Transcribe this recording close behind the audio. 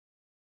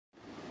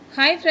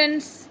Hi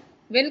friends,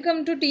 welcome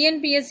to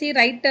TNPSC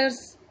Writers.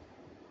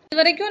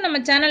 இதுவரைக்கும் நம்ம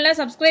சேனலை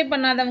சப்ஸ்கிரைப்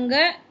பண்ணாதவங்க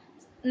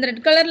இந்த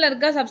ரெட் கலர்ல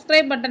இருக்க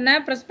சப்ஸ்கிரைப் பட்டனை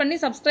பிரஸ் பண்ணி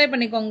சப்ஸ்கிரைப்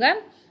பண்ணிக்கோங்க.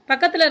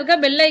 பக்கத்துல இருக்க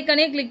பெல்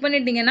ஐகானை கிளிக்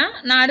பண்ணிட்டீங்கன்னா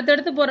நான்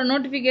அடுத்தடுத்து போற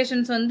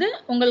நோட்டிபிகேஷன்ஸ்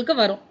உங்களுக்கு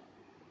வரும்.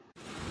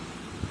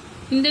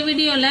 இந்த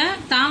வீடியோல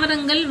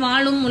தாவரங்கள்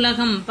வாழும்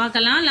உலகம்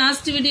பார்க்கலாம்.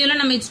 லாஸ்ட் வீடியோல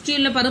நம்ம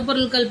ஹிஸ்டரியில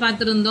பருப்பொருட்கள்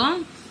பார்த்திருந்தோம்.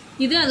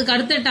 இது அதுக்கு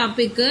அடுத்த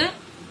டாபிக்.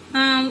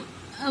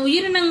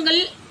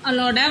 உயிரினங்கள்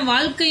அதோட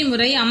வாழ்க்கை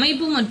முறை,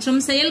 அமைப்பு மற்றும்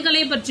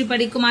செயல்களை பற்றி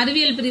படிக்கும்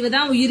அறிவியல் பிரிவு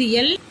தான்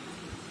உயிரியல்.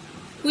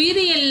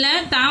 உயிரியல்ல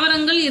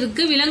தாவரங்கள்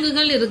இருக்கு,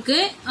 விலங்குகள் இருக்கு.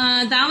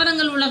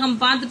 தாவரங்கள் உலகம்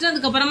பார்த்துட்டு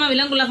அதுக்கப்புறமா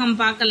விலங்கு உலகம்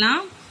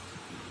பார்க்கலாம்.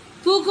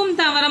 பூக்கும்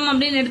தாவரம்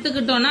அப்படின்னு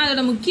எடுத்துக்கிட்டோம்னா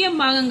அதோட முக்கிய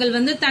பாகங்கள்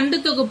தண்டு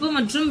தொகுப்பு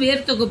மற்றும்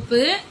வேர்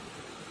தொகுப்பு.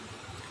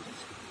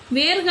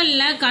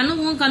 வேர்கள்ல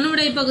கணுவும்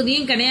கணுவுடை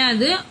பகுதியும்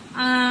கிடையாது,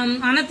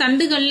 ஆனா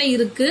தண்டுகள்ல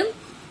இருக்கு.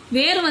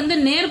 வேர்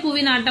நேர்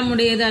புவி நாட்டம்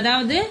உடையது,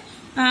 அதாவது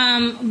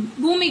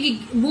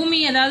பூமி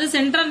அதாவது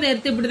சென்டர் ஆஃப் தி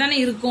எர்த் இப்படித்தானே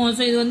இருக்கும்.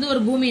 ஸோ இது ஒரு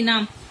பூமினா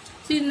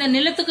இந்த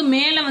நிலத்துக்கு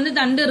மேல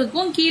தண்டு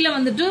இருக்கும், கீழே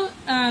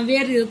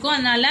வேர் இருக்கும்.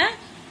 அதனால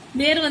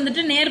வேர்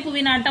நேர்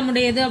புவி நாட்டம்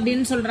உடையது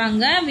அப்படின்னு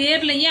சொல்றாங்க.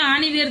 வேர்லயே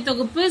ஆணிவேர்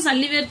தொகுப்பு,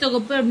 சல்லிவேர்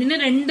தொகுப்பு அப்படின்னு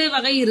ரெண்டு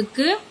வகை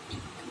இருக்கு.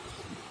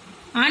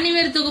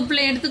 ஆணிவேர்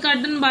தொகுப்புல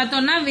எடுத்துக்காட்டுன்னு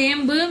பார்த்தோம்னா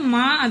வேம்பு,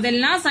 மா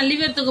அதெல்லாம்.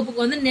 சல்லிவேர்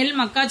தொகுப்புக்கு நெல்,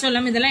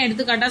 மக்காச்சோளம் இதெல்லாம்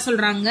எடுத்துக்காட்டா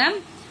சொல்றாங்க.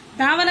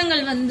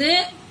 தாவரங்கள்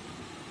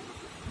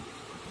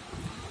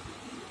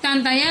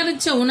தான்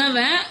தயாரிச்ச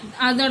உணவை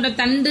அதோட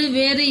தண்டு,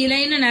 வேறு,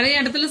 இலைன்னு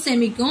நிறைய இடத்துல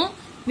சேமிக்கும்.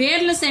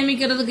 வேர்ல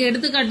சேமிக்கிறதுக்கு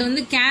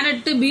எடுத்துக்காட்டு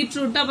கேரட்,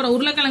 பீட்ரூட், அப்புறம்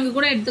உருளைக்கிழங்கு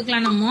கூட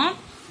எடுத்துக்கலாம் நம்ம.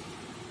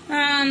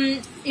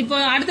 இப்போ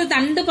அடுத்த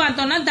தண்டு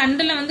பார்த்தோம்னா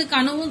தண்டுல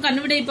கணுவும்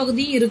கணுவிடை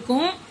பகுதியும்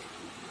இருக்கும்.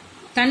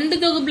 தண்டு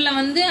தொகுப்புல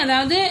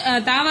அதாவது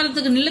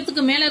தாவரத்துக்கு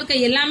நிலத்துக்கு மேல இருக்க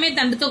எல்லாமே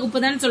தண்டு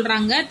தொகுப்பு தான்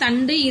சொல்றாங்க.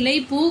 தண்டு, இலை,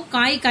 பூ,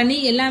 காய், கனி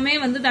எல்லாமே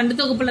தண்டு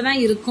தொகுப்புல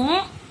தான் இருக்கும்.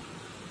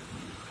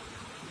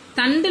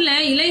 தண்டுல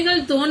இலைகள்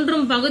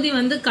தோன்றும் பகுதி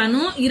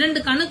கணு. இரண்டு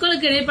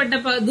கணுக்களுக்கு இடைப்பட்ட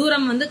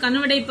தூரம்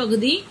கணுவிடை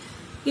பகுதி.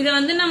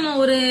 இதை நம்ம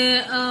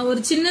ஒரு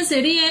சின்ன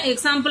செடியை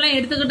எக்ஸாம்பிளா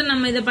எடுத்துக்கிட்டு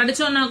நம்ம இதை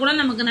படிச்சோம்னா கூட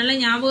நமக்கு நல்ல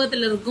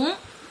ஞாபகத்துல இருக்கும்.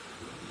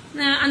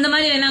 அந்த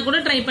மாதிரி வேணா கூட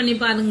ட்ரை பண்ணி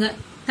பாருங்க.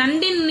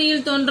 தண்டின்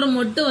நுனியில் தோன்றும்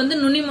மொட்டு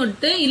நுனி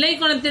மொட்டு, இலை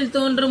கோணத்தில்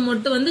தோன்றும்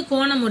மொட்டு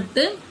கோண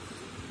மொட்டு.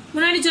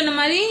 முன்னாடி சொன்ன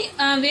மாதிரி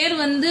வேர்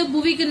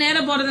புவிக்கு நேர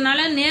போறதுனால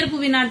நேர்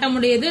புவி நாட்டம்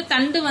உடையது.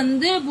 தண்டு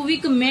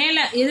புவிக்கு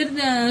மேல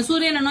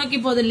சூரியனை நோக்கி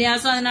போகுது இல்லையா,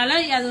 சோ அதனால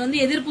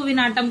அது எதிர்ப்புவி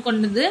நாட்டம்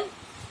கொண்டது.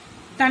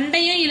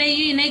 தண்டையும்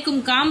இலையும் இணைக்கும்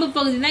காம்பு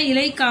பகுதி தான்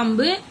இலை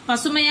காம்பு.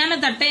 பசுமையான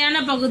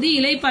தட்டையான பகுதி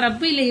இலை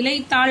பரப்பு இல்ல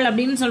இலைத்தாள்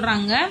அப்படின்னு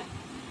சொல்றாங்க.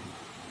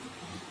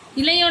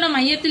 இலையோட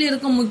மையத்தில்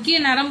இருக்கும் முக்கிய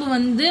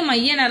நரம்பு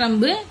மைய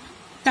நரம்பு.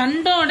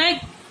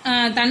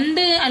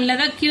 தண்டு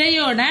அல்லது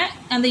கிளையோட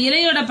அந்த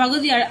இலையோட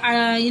பகுதி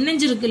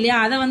இணைஞ்சிருக்கு இல்லையா,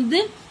 அதை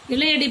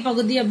இலையடி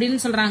பகுதி அப்படின்னு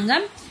சொல்றாங்க.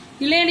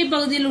 இலையடி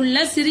பகுதியில்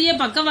உள்ள சிறிய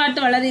பக்கவாட்டு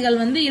வளரிகள்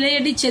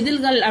இலையடி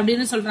செதில்கள்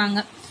அப்படின்னு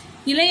சொல்றாங்க.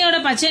 இலையோட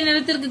பச்சை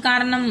நிறத்திற்கு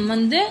காரணம்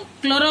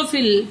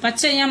குளோரோபில்,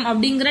 பச்சையம்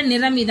அப்படிங்கிற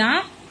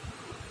நிறமிதான்.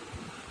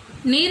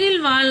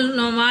 நீரில்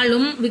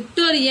வாழும்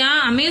விக்டோரியா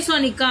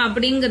அமேசானிக்கா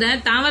அப்படிங்கிற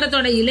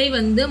தாவரத்தோட இலை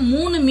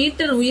 3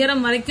 மீட்டர்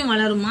உயரம் வரைக்கும்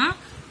வளருமா.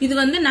 இது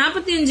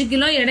 45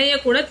 கிலோ எடையை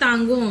கூட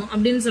தாங்கும்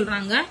அப்படின்னு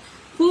சொல்றாங்க.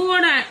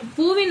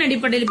 பூவின்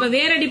அடிப்படையில் இப்ப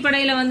வேர்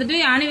அடிப்படையில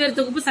ஆணிவேர்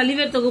தொகுப்பு,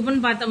 சல்லிவேர்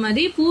தொகுப்புன்னு பார்த்த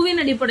மாதிரி பூவின்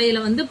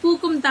அடிப்படையில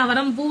பூக்கும்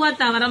தாவரம், பூவா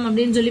தாவரம்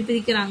அப்படின்னு சொல்லி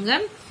பிரிக்கிறாங்க.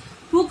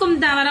 பூக்கும்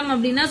தாவரம்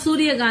அப்படின்னா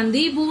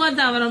சூரியகாந்தி, பூவா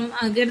தாவரம்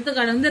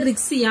எடுத்துக்காட்டு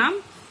ரிக்ஸியா.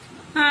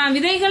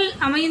 விதைகள்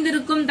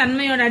அமைந்திருக்கும்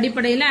தன்மையோட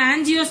அடிப்படையில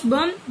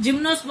ஆஞ்சியோஸ்பெர்ம்,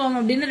 ஜிம்னோஸ்பெர்ம்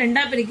அப்படின்னு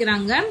ரெண்டா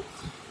பிரிக்கிறாங்க.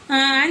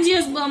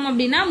 ஆஞ்சியோஸ்பெர்ம்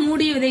அப்படின்னா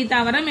மூடிய விதை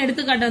தாவரம்,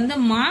 எடுத்துக்காட்டு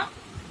மா.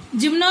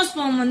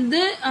 ஜிம்னோஸ்பெர்ம்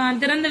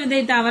திறந்த விதை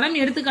தாவரம்,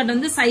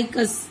 எடுத்துக்காட்டு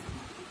சைக்கஸ்.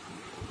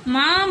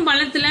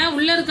 மாம்பழத்துல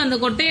உள்ள இருக்க அந்த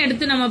கொட்டையை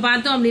எடுத்து நம்ம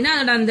பார்த்தோம் அப்படின்னா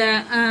அதோட அந்த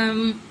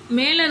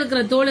மேல இருக்கிற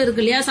தோல்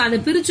இருக்கு இல்லையா, அதை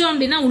பிரிச்சோம்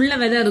அப்படின்னா உள்ள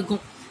விதை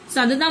இருக்கும். சோ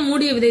அதுதான்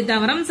மூடிய விதை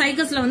தாவரம்.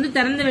 சைக்கஸ்ல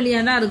திறந்த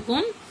வெளியா தான்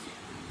இருக்கும்.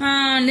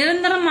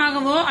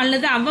 நிரந்தரமாகவோ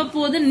அல்லது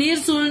அவ்வப்போது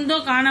நீர் சூழ்ந்தோ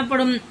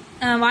காணப்படும்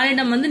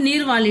வாழிடம்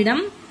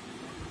நீர்வாழிடம்.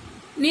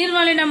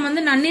 நீர்வாழிடம்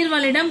நன்னீர்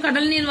வாழிடம்,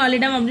 கடல் நீர்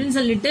வாழிடம் அப்படின்னு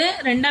சொல்லிட்டு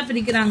ரெண்டா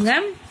பிரிக்கிறாங்க.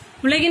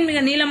 உலகின் மிக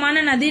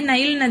நீளமான நதி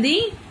நைல் நதி,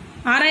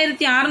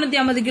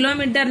 6650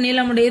 கிலோமீட்டர்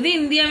நீளமுடையது.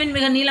 இந்தியாவின்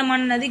மிக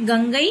நீளமான நதி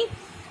கங்கை,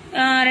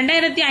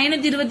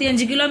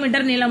 2525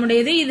 கிலோமீட்டர்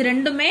நீளமுடையது. இது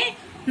ரெண்டுமே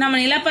நம்ம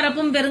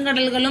நிலப்பரப்பும்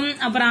பெருங்கடல்களும்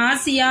அப்புறம்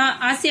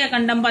ஆசியா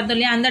கண்டம் பார்த்தோம்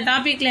இல்லையா, அந்த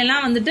டாபிக்ல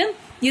எல்லாம்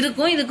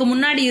இருக்கும். இதுக்கு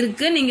முன்னாடி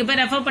இருக்கு, நீங்க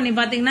போய் ரெஃபர் பண்ணி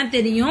பாத்தீங்கன்னா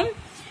தெரியும்.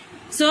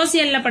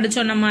 சோசியல்ல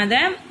படிச்சோம் நம்ம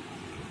அதை.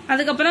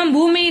 அதுக்கப்புறம்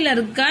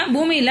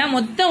பூமியில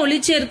மொத்த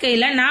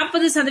ஒளிச்சேர்க்கையில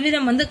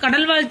 40%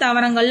 கடல்வாழ்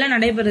தாவரங்கள்ல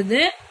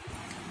நடைபெறுது.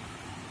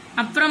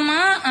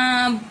 அப்புறமா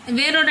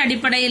வேரோட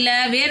அடிப்படையில,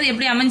 வேர்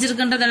எப்படி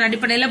அமைஞ்சிருக்குன்றதோட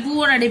அடிப்படையில,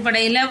 பூவோட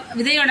அடிப்படையில,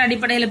 விதையோட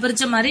அடிப்படையில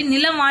பிரிச்ச மாதிரி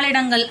நில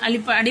வாழிடங்கள்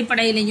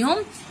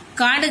அடிப்படையிலையும்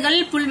காடுகள்,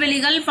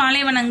 புல்வெளிகள்,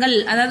 பாலைவனங்கள்,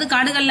 அதாவது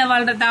காடுகள்ல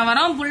வாழ்ற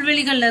தாவரம்,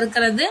 புல்வெளிகள்ல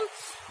இருக்கிறது,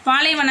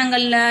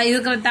 பாலைவனங்கள்ல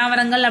இருக்கிற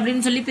தாவரங்கள்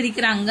அப்படின்னு சொல்லி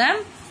பிரிக்கிறாங்க.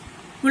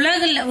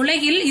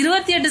 உலகில்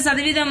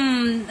 28%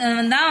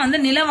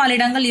 தான் நில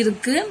வாழிடங்கள்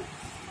இருக்கு.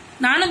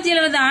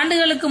 470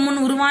 ஆண்டுகளுக்கு முன்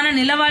உருவான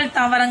நிலவாழ்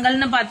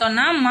தாவரங்கள்னு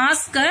பார்த்தோம்னா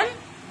மாஸ்கர்,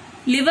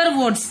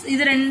 லிவர்வோர்ட்ஸ்,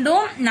 இது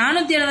ரெண்டும்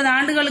 470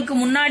 ஆண்டுகளுக்கு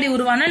முன்னாடி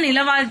உருவான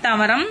நிலவாழ்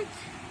தாவரம்.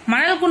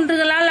 மணல்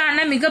குன்றுகளால்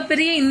ஆன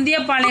மிகப்பெரிய இந்திய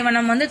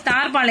பாலைவனம் வந்து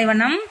தார்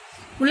பாலைவனம்.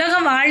 உலக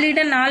வாழிட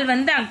நாள்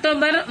வந்து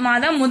அக்டோபர்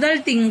மாதம்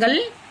முதல் திங்கள்.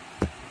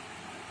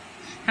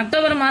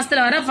 அக்டோபர்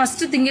மாசத்துல வர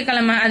ஃபர்ஸ்ட்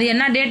திங்கக்கிழமை, அது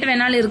என்ன டேட்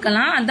வேணாலும்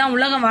இருக்கலாம், அதுதான்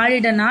உலக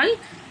வாழிட நாள்.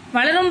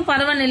 வளரும்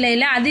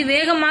பருவநிலையில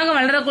அதிவேகமாக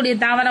வளரக்கூடிய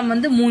தாவரம்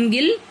வந்து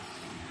மூங்கில்.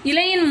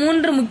 இலையின்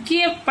 3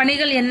 முக்கிய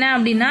பணிகள் என்ன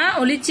அப்படின்னா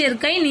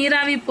ஒளிச்சேர்க்கை,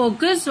 நீராவி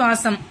போக்கு,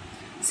 சுவாசம்.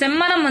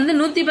 செம்மரம் வந்து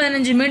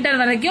 115 மீட்டர்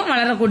வரைக்கும்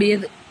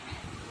வளரக்கூடியது.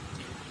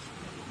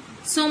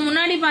 சோ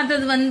முன்னாடி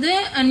பார்த்தது வந்து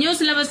நியூ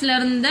சிலபஸ்ல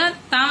இருந்த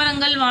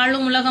தாவரங்கள்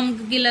வாழும் உலகம்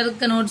கீழே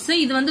இருக்க நோட்ஸ்.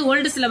 இது வந்து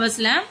ஓல்டு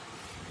சிலபஸ்ல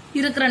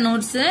இருக்கிற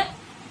நோட்ஸ்.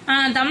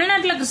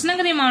 தமிழ்நாட்டில்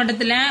கிருஷ்ணகிரி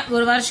மாவட்டத்துல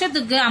ஒரு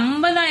வருஷத்துக்கு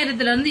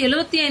 50,000 இருந்து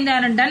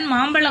 75,000 டன்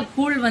மாம்பழ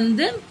கூழ்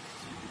வந்து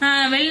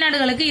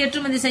வெளிநாடுகளுக்கு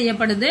ஏற்றுமதி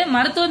செய்யப்படுது.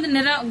 மருத்துவ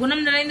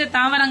குணம் நிறைந்த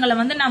தாவரங்களை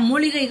வந்து நாம்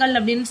மூலிகைகள்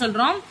அப்படின்னு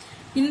சொல்றோம்.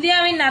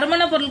 இந்தியாவின்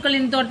நறுமண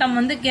பொருட்களின் தோட்டம்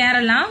வந்து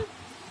கேரளா.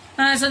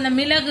 ஸோ இந்த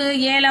மிளகு,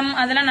 ஏலம்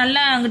அதெல்லாம்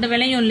நல்லா அங்கிட்ட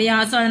விளையும் இல்லையா,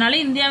 ஸோ அதனால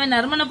இந்தியாவின்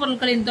நறுமண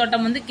பொருட்களின்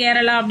தோட்டம் வந்து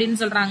கேரளா அப்படின்னு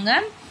சொல்றாங்க.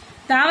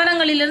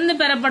 தாவரங்களிலிருந்து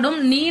பெறப்படும்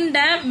நீண்ட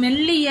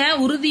மெல்லிய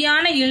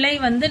உறுதியான இலை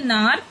வந்து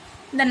நார்.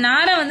 இந்த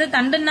நாரை வந்து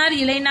தண்டு நார்,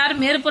 இலை நார்,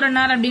 மேற்புற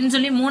நார் அப்படின்னு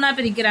சொல்லி 3ஆ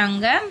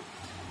பிரிக்கிறாங்க.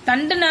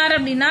 தண்டு நார்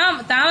அப்படின்னா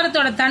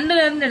தாவரத்தோட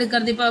தண்டுல இருந்து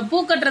எடுக்கிறது. இப்ப பூ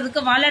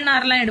கட்டுறதுக்கு வாழை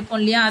நார்லாம் எடுப்போம்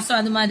இல்லையா, ஸோ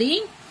அது மாதிரி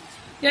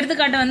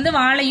எடுத்துக்காட்டு வந்து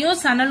வாழையும்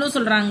சணலும்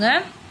சொல்றாங்க.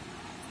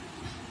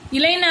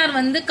 இலைநார்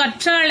வந்து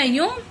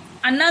கற்றாழையும்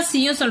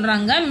அன்னாசியும்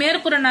சொல்றாங்க.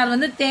 மேற்புற நார்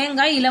வந்து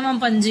தேங்காய்,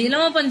 இலவம் பஞ்சு.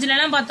 இலவம் பஞ்சுல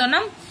எல்லாம் பார்த்தோம்னா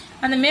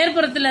அந்த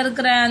மேற்புறத்துல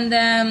இருக்கிற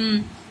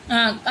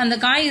அந்த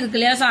காய் இருக்கு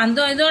இல்லையா, ஸோ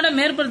அந்த இதோட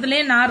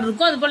மேற்புறத்திலேயே நார்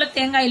இருக்கும். அது போல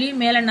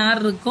தேங்காயிலையும் மேல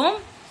நார் இருக்கும்.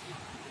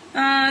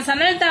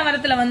 சணல்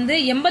தாவரத்துல வந்து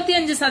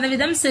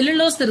 85%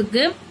 செல்லுலோஸ்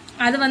இருக்கு.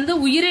 அது வந்து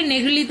உயிரி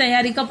நெகிழி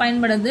தயாரிக்க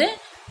பயன்படுது.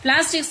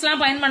 பிளாஸ்டிக்ஸ்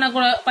எல்லாம்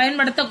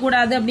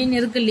பயன்படுத்தக்கூடாது அப்படின்னு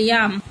இருக்கு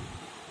இல்லையா.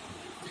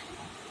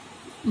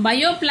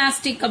 பயோ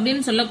பிளாஸ்டிக்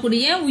அப்படின்னு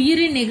சொல்லக்கூடிய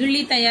உயிரி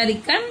நெகிழி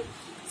தயாரிக்க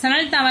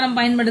சணல் தாவரம்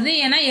பயன்படுது.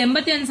 ஏன்னா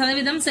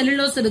 85%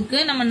 செல்லுலோஸ் இருக்கு.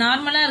 நம்ம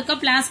நார்மலா இருக்க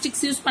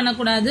பிளாஸ்டிக்ஸ் யூஸ்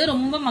பண்ணக்கூடாது.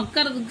 ரொம்ப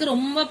மக்கறதுக்கு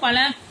ரொம்ப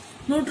பல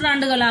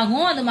நூற்றாண்டுகள்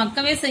ஆகும், அது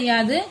மக்கவே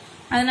செய்யாது.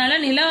 அதனால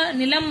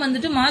நிலம்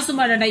வந்துட்டு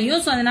மாசுபாடு அடையும்.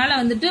 ஸோ அதனால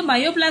வந்துட்டு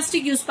பயோ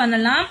பிளாஸ்டிக் யூஸ்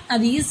பண்ணலாம்,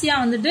 அது ஈஸியா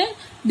வந்துட்டு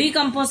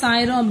டீகம்போஸ்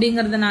ஆயிரும்.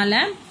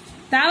 அப்படிங்கறதுனால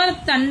தாவர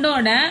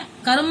தண்டோட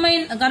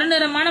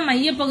கருநிறமான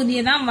மைய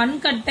பகுதியை தான்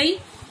வன்கட்டை,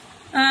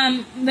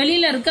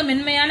 வெளியில இருக்க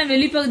மென்மையான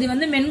வெளிப்பகுதி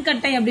வந்து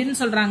மென்கட்டை அப்படின்னு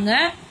சொல்றாங்க.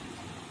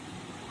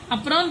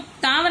 அப்புறம்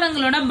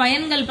தாவரங்களோட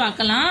பயன்கள்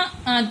பார்க்கலாம்.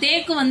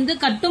 தேக்கு வந்து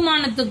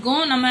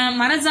கட்டுமானத்துக்கும், நம்ம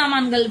மர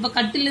சாமான்கள் இப்ப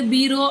கட்டில்,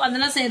 பீரோ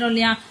அதெல்லாம் செய்யறோம்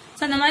இல்லையா,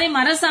 அந்த மாதிரி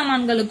மர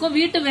சாமான்களுக்கும்,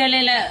 வீட்டு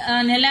வேலையில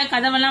நில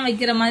கதவெல்லாம்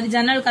வைக்கிற மாதிரி,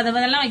 ஜன்னல்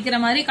கதவெல்லாம் வைக்கிற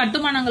மாதிரி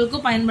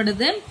கட்டுமானங்களுக்கும்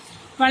பயன்படுது.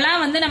 பலா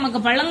வந்து நமக்கு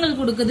பழங்கள்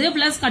கொடுக்குது,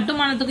 பிளஸ்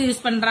கட்டுமானத்துக்கும்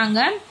யூஸ் பண்றாங்க.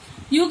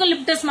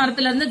 யூகலிப்டஸ்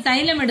மரத்துல இருந்து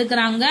தைலம்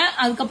எடுக்கிறாங்க,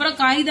 அதுக்கப்புறம்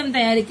காகிதம்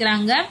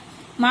தயாரிக்கிறாங்க.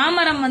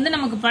 மாமரம் வந்து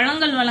நமக்கு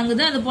பழங்கள்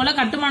வழங்குது, அது போல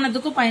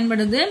கட்டுமானத்துக்கும்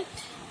பயன்படுது.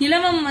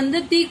 இலவம் வந்து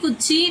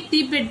தீக்குச்சி,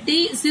 தீப்பெட்டி,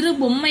 சிறு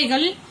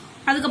பொம்மைகள்,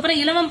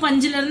 அதுக்கப்புறம் இலவம்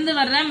பஞ்சுல இருந்து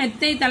வர்ற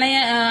மெத்தை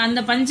அந்த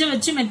பஞ்சை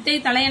வச்சு மெத்தை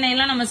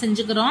தலையணையெல்லாம் நம்ம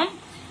செஞ்சுக்கிறோம்.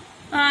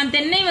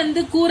 தென்னை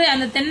வந்து கூரை,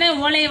 அந்த தென்னை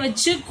ஓலையை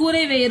வச்சு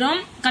கூரை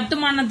வேயிறோம்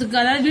கட்டுமானத்துக்கு,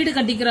 அதாவது வீடு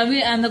கட்டிக்கிறோம்.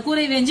 அந்த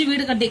கூரை வேஞ்சு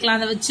வீடு கட்டிக்கலாம்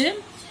அதை வச்சு.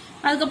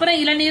 அதுக்கப்புறம்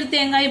இளநீர்,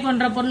 தேங்காய்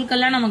போன்ற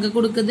பொருட்கள்லாம் நமக்கு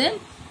கொடுக்குது.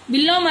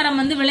 வில்லோ மரம்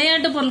வந்து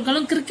விளையாட்டு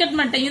பொருட்களும் கிரிக்கெட்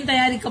மட்டையும்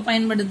தயாரிக்க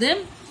பயன்படுது.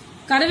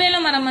 கருவேல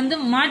மரம் வந்து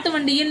மாட்டு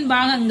வண்டியின்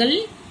பாகங்கள்.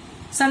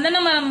 சந்தன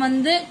மரம்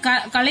வந்து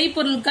கலை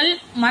பொருட்கள்,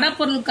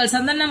 மரப்பொருட்கள்,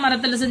 சந்தன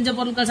மரத்துல செஞ்ச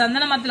பொருட்கள்,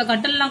 சந்தன மரத்துல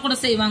கட்டல்லாம் கூட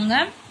செய்வாங்க.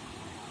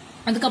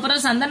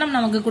 அதுக்கப்புறம் சந்தனம்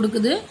நமக்கு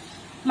கொடுக்குது.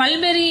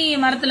 மல்பெரி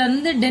மரத்துல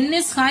இருந்து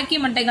டென்னிஸ் ஹாக்கி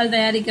மட்டைகள்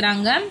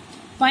தயாரிக்கிறாங்க.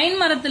 பைன்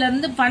மரத்துல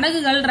இருந்து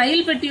படகுகள்,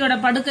 ரயில் பெட்டியோட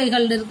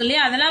படுக்கைகள் இருக்கு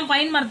இல்லையா, அதெல்லாம்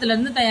பைன் மரத்துல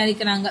இருந்து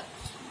தயாரிக்கிறாங்க.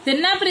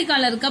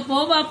 தென்னாப்பிரிக்கால இருக்க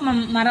போபாப்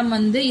மரம்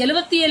வந்து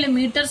 77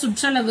 மீட்டர்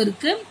சுற்றளவு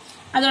இருக்கு.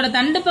 அதோட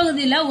தண்டு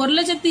பகுதியில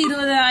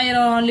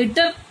 1,20,000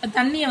 லிட்டர்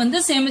தண்ணிய வந்து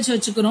சேமிச்சு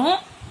வச்சுக்கிறோம்.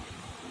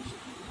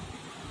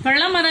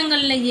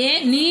 பழமரங்கள்லயே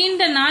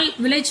நீண்ட நாள்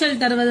விளைச்சல்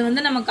தருவது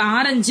வந்து நமக்கு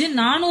ஆரஞ்சு.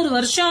 400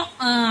 வருஷம்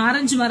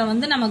ஆரஞ்சு மரம்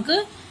வந்து நமக்கு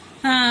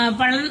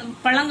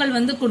பழங்கள்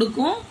வந்து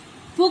கொடுக்கும்.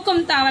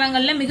 பூக்கும்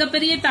தாவரங்கள்ல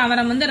மிகப்பெரிய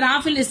தாவரம் வந்து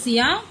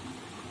ராஃபிலிசியா.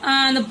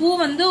 அந்த பூ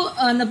வந்து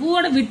அந்த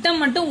பூவோட விட்டம்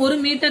மட்டும் 1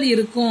 மீட்டர்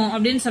இருக்கும்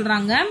அப்படின்னு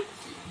சொல்றாங்க.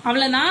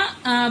 அவ்வளவுதான்.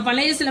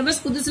 பழைய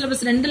சிலபஸ், புது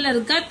சிலபஸ் 2ல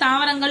இருக்க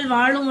தாவரங்கள்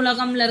வாழும்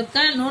உலகம்ல இருக்க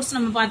நோட்ஸ்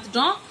நம்ம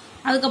பார்த்துட்டோம்.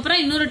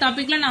 அதுக்கப்புறம் இன்னொரு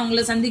டாபிக்ல நான்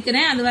உங்களை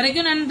சந்திக்கிறேன். அது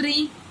வரைக்கும் நன்றி.